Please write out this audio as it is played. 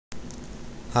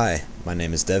Hi, my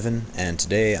name is Devin, and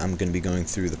today I'm going to be going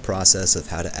through the process of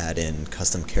how to add in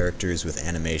custom characters with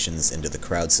animations into the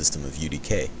crowd system of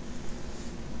UDK.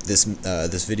 This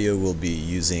video will be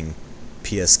using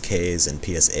PSKs and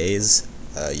PSAs.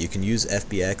 You can use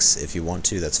FBX if you want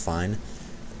to, that's fine,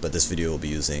 but this video will be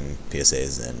using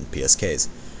PSAs and PSKs.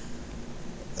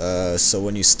 So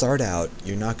when you start out,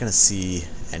 you're not going to see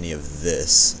any of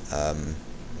this.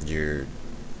 To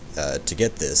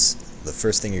get this, the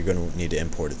first thing you're going to need to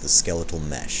import is the skeletal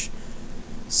mesh.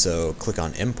 So click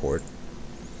on Import,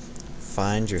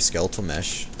 find your skeletal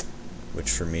mesh,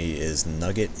 which for me is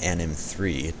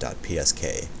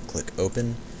nugget_anim3.psk. Click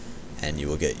Open, and you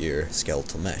will get your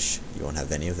skeletal mesh. You won't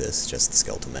have any of this, just the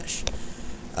skeletal mesh.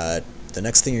 The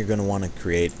next thing you're going to want to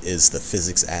create is the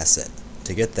PhysicsAsset.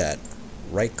 To get that,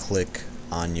 right-click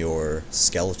on your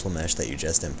skeletal mesh that you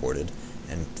just imported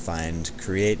and find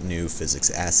Create New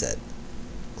PhysicsAsset.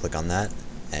 Click on that,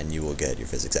 and you will get your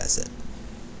PhysicsAsset.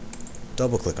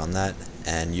 Double-click on that,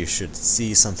 and you should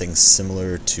see something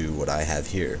similar to what I have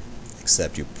here,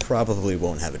 except you probably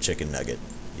won't have a chicken nugget.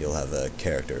 You'll have a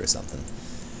character or something.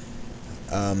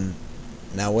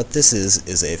 Now what this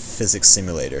is a physics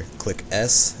simulator. Click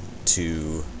S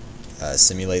to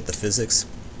simulate the physics.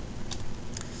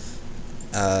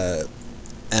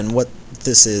 And what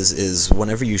this is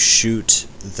whenever you shoot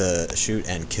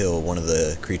and kill one of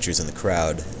the creatures in the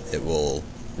crowd, it will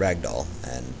ragdoll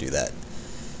and do that.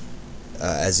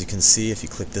 As you can see, if you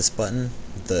click this button,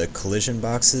 the collision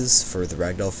boxes for the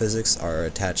ragdoll physics are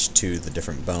attached to the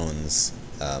different bones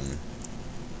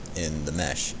in the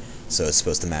mesh, so it's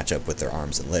supposed to match up with their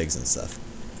arms and legs and stuff.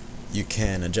 You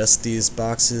can adjust these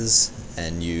boxes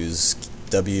and use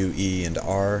W, E, and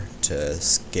R to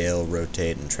scale,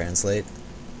 rotate, and translate,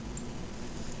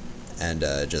 and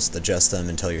just adjust them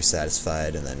until you're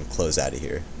satisfied and then close out of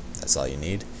here. That's all you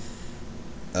need.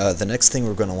 The next thing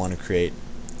we're going to want to create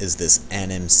is this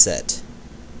AnimSet.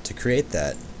 To create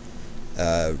that,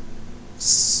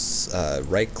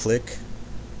 right click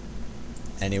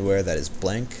anywhere that is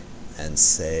blank and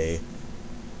say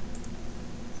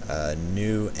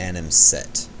New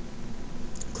AnimSet.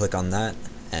 Click on that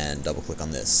and double click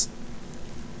on this.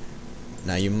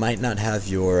 Now you might not have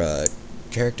your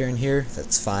character in here,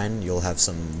 that's fine. You'll have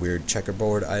some weird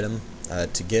checkerboard item.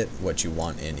 To get what you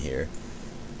want in here,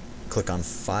 click on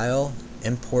File,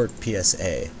 Import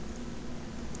PSA,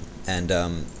 and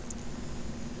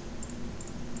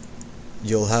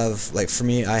you'll have, like for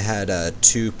me, I had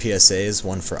two PSAs,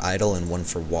 one for idle and one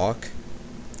for walk.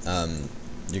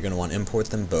 You're going to want to import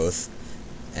them both,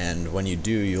 and when you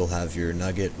do, you'll have your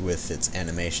nugget with its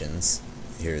animations.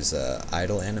 Here's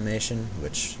idle animation,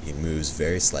 which he moves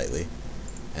very slightly,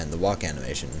 and the walk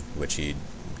animation, which he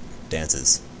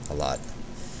dances a lot.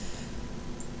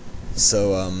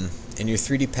 So in your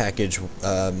 3D package,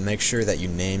 make sure that you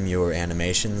name your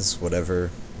animations,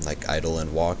 whatever, like idle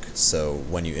and walk, so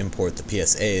when you import the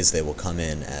PSAs, they will come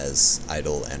in as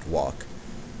idle and walk.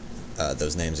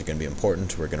 Those names are going to be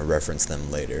important. We're going to reference them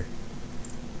later.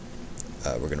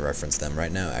 We're going to reference them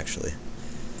right now, actually.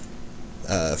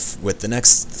 With the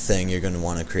next thing you're going to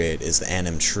want to create is the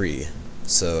AnimTree.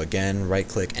 So again,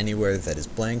 right-click anywhere that is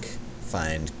blank,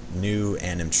 find New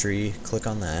AnimTree, click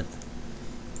on that,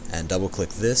 and double-click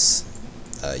this.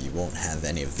 You won't have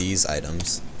any of these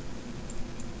items.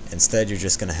 Instead, you're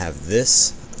just going to have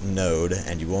this node,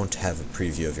 and you won't have a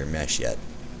preview of your mesh yet.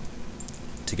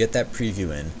 To get that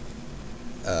preview in,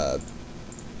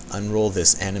 unroll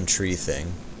this AnimTree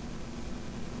thing,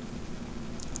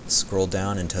 scroll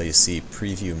down until you see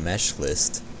Preview Mesh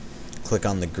List, click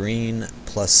on the green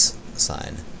plus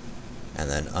sign, and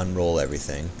then unroll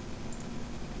everything.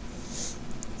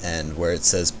 And where it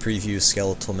says Preview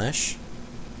Skeletal Mesh,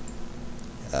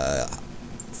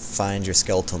 find your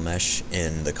skeletal mesh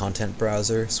in the content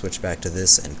browser, switch back to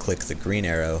this, and click the green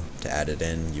arrow to add it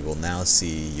in. You will now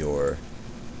see your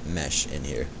mesh in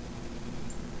here.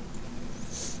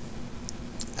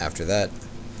 After that,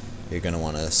 you're going to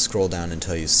want to scroll down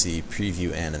until you see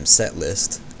Preview Anim Set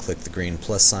List, click the green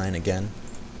plus sign again,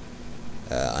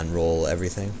 unroll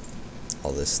everything,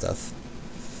 all this stuff.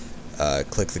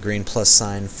 Click the green plus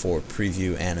sign for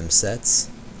Preview Anim Sets,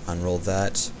 unroll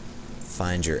that,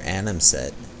 find your anim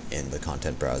set in the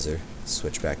content browser,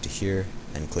 switch back to here,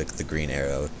 and click the green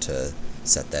arrow to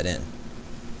set that in.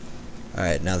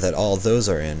 Alright, now that all those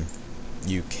are in,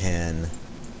 you can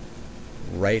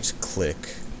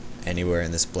right-click anywhere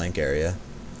in this blank area,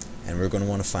 and we're going to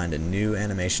want to find a new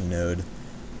animation node,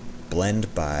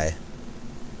 blend by,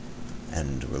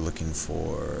 and we're looking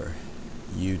for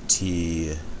UT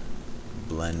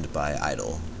blend by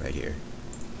idle right here.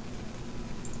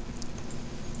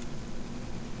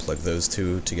 plug those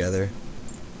two together.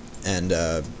 And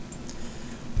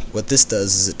what this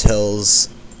does is it tells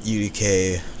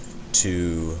UDK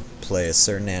to play a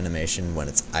certain animation when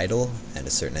it's idle and a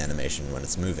certain animation when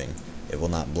it's moving. It will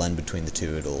not blend between the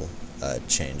two, it'll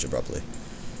change abruptly.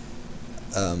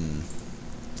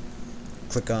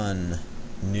 Click on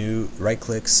new, right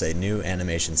click, say new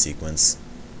animation sequence,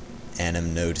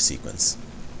 anim node sequence.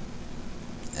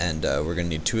 And we're going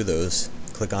to need 2 of those.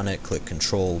 Click on it, click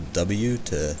Control W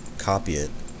to copy it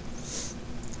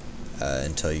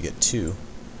until you get 2.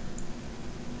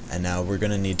 And now we're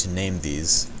going to need to name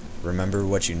these. Remember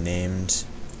what you named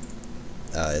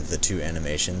the 2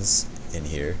 animations in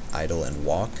here, idle and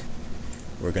walk.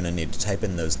 We're going to need to type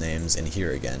in those names in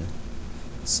here again.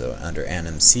 So under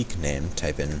animSeq name,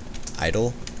 type in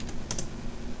idle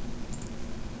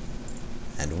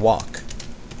and walk.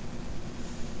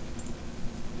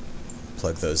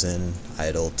 Plug those in,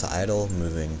 idle to idle,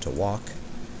 moving to walk.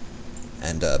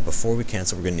 And before we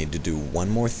cancel, we're going to need to do one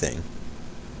more thing.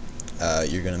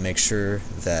 You're going to make sure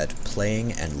that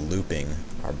playing and looping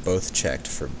are both checked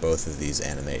for both of these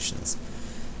animations.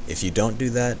 If you don't do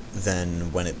that,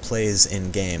 then when it plays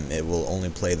in-game, it will only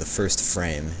play the first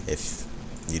frame. If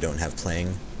you don't have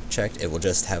playing checked, it will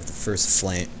just have the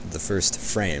first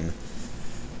frame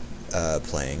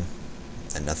playing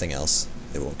and nothing else.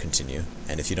 It won't continue.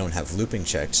 And if you don't have looping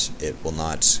checked, it will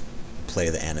not play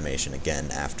the animation again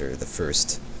after the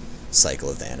first cycle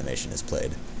of the animation is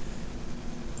played.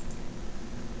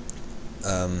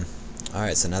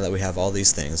 Alright, so now that we have all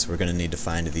these things, we're going to need to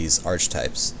find these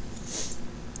archetypes.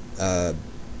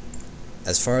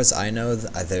 As far as I know,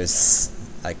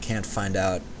 I can't find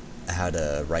out how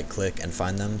to right click and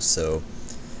find them, so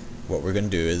what we're going to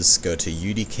do is go to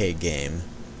UDK game,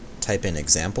 type in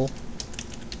example,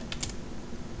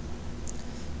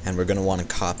 and we're going to want to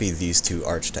copy these 2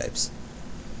 archetypes,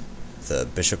 the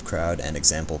bishop crowd and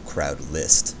example crowd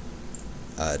list.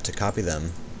 To copy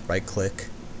them, right click,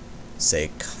 say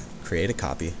create a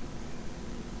copy,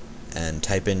 and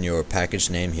type in your package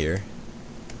name here,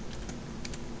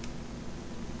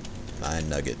 my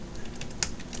nugget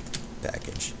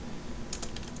package.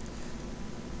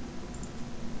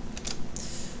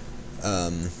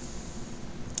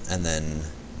 And then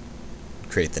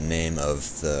create the name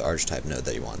of the archetype node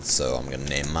that you want. So I'm going to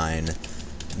name mine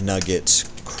nugget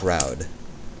crowd.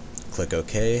 Click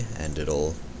OK, and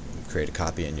it'll create a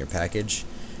copy in your package.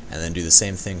 And then do the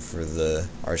same thing for the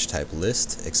archetype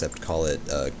list, except call it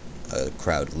a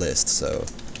crowd list. So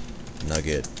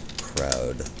nugget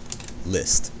crowd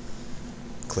list.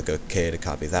 Click OK to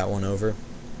copy that one over.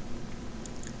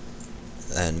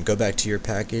 And go back to your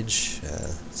package.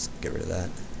 Let's get rid of that.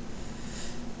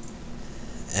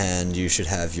 And you should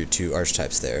have your 2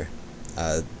 archetypes there.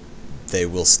 They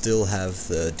will still have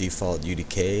the default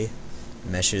UDK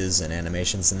meshes and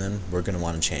animations in them. We're going to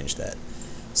want to change that.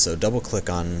 So double click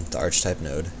on the archetype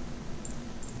node.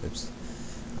 Oops,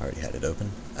 I already had it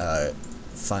open.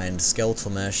 Find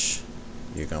skeletal mesh.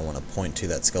 You're going to want to point to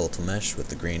that skeletal mesh with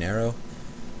the green arrow.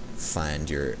 Find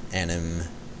your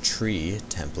AnimTree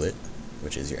template,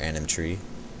 which is your AnimTree.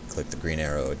 Click the green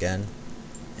arrow again.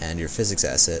 And your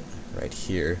PhysicsAsset right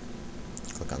here.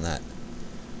 Click on that.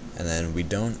 And then we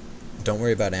don't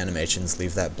worry about animations,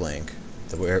 leave that blank.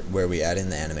 Where we add in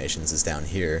the animations is down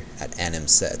here at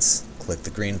AnimSets. Click the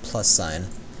green plus sign,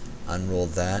 unroll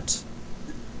that,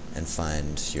 and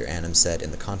find your AnimSet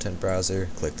in the content browser.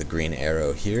 Click the green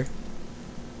arrow here.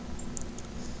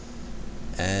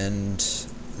 And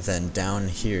then down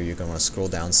here you're going to want to scroll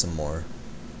down some more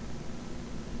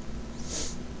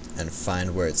and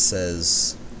find where it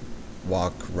says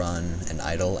walk, run, and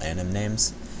idle anim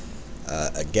names.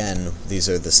 Again, these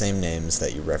are the same names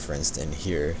that you referenced in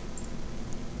here.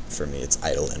 For me, it's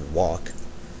idle and walk.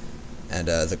 And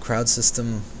the crowd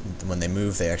system, when they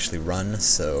move, they actually run,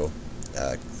 so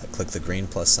click the green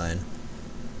plus sign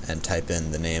and type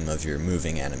in the name of your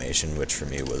moving animation, which for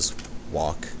me was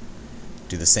walk.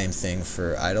 Do the same thing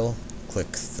for idle.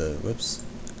 Click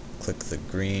the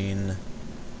green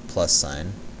plus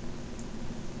sign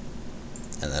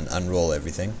and then unroll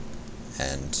everything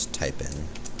and type in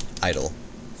idle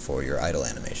for your idle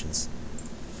animations.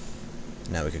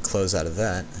 Now we could close out of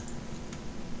that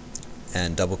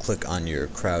and double click on your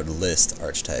crowd list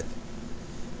archetype,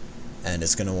 and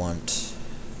it's going to want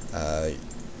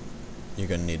you're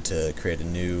going to need to create a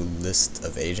new list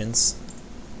of agents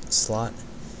slot.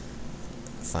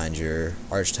 Find your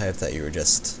archetype that you were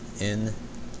just in,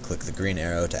 click the green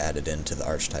arrow to add it into the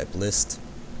archetype list,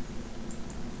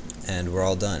 and we're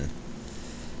all done.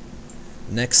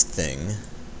 Next thing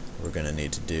we're going to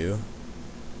need to do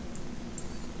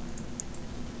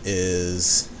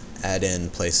is add in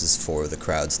places for the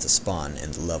crowds to spawn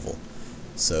in the level.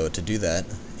 So to do that,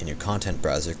 in your content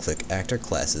browser, click Actor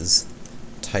Classes,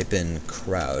 type in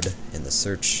crowd in the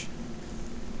search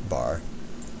bar,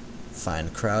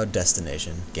 find crowd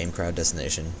destination, game crowd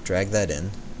destination, drag that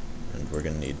in, and we're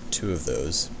going to need 2 of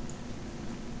those.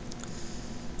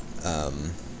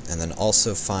 And then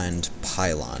also find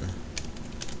pylon.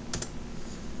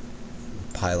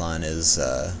 Pylon is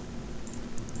a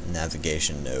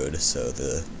navigation node, so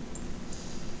the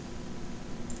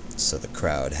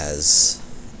crowd has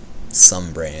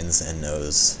some brains and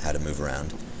knows how to move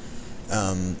around.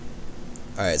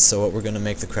 Alright, so what we're going to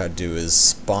make the crowd do is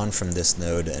spawn from this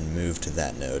node and move to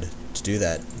that node. To do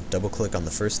that, double click on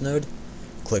the first node,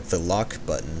 click the lock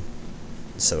button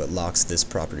so it locks this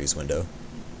properties window.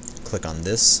 Click on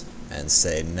this and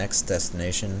say next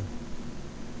destination,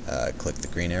 click the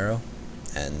green arrow,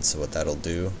 and so what that'll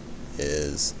do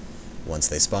is once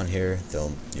they spawn here,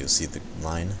 you'll see the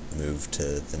line move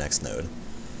to the next node.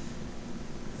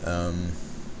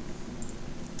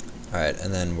 Alright,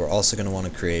 and then we're also going to want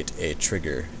to create a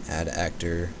trigger. Add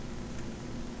actor,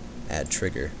 add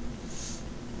trigger,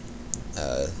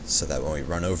 so that when we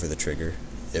run over the trigger,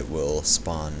 it will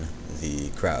spawn the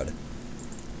crowd.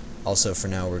 Also, for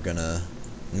now, we're going to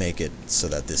make it so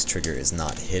that this trigger is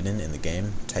not hidden in the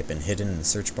game. Type in hidden in the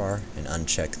search bar and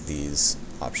uncheck these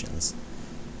options.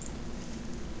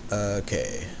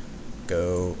 Okay,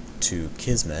 go to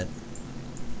Kismet,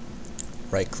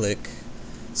 right-click,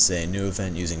 say new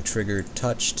event using trigger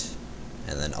touched,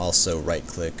 and then also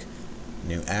right-click,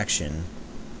 new action,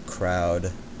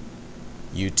 crowd,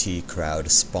 UT crowd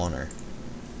spawner.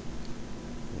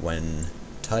 When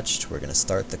touched, we're going to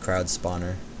start the crowd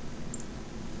spawner,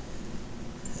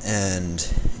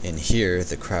 and in here,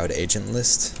 the crowd agent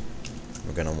list,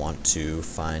 we're going to want to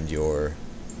find your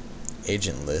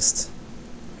agent list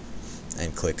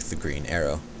and click the green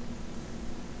arrow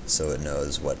so it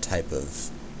knows what type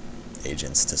of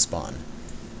agents to spawn.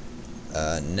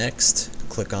 Next,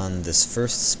 click on this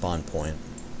first spawn point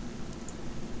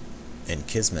in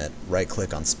Kismet, right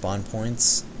click on spawn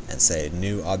points and say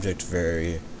new object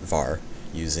var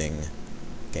using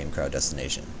game crowd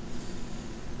destination.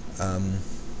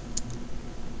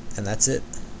 And that's it.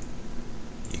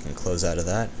 You can close out of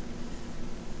that,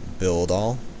 build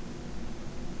all,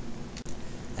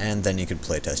 and then you could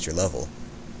playtest your level.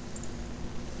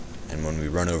 And when we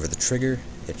run over the trigger,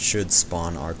 it should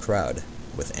spawn our crowd,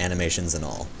 with animations and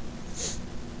all.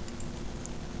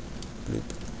 Bloop.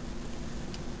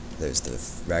 There's the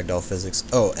ragdoll physics.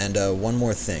 Oh, and one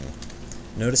more thing.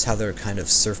 Notice how they're kind of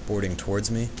surfboarding towards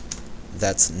me?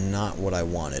 That's not what I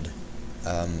wanted.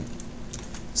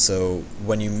 So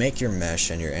when you make your mesh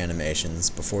and your animations,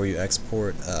 before you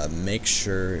export, make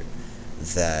sure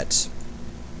that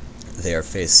they are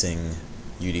facing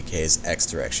UDK's X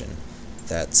direction.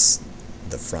 That's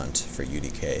the front for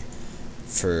UDK.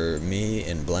 For me,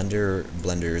 in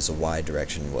Blender's Y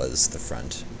direction was the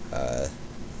front.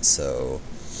 So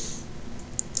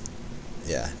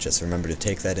yeah, just remember to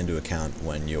take that into account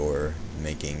when you're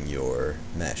making your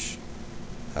mesh.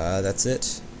 That's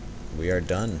it. We are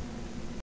done.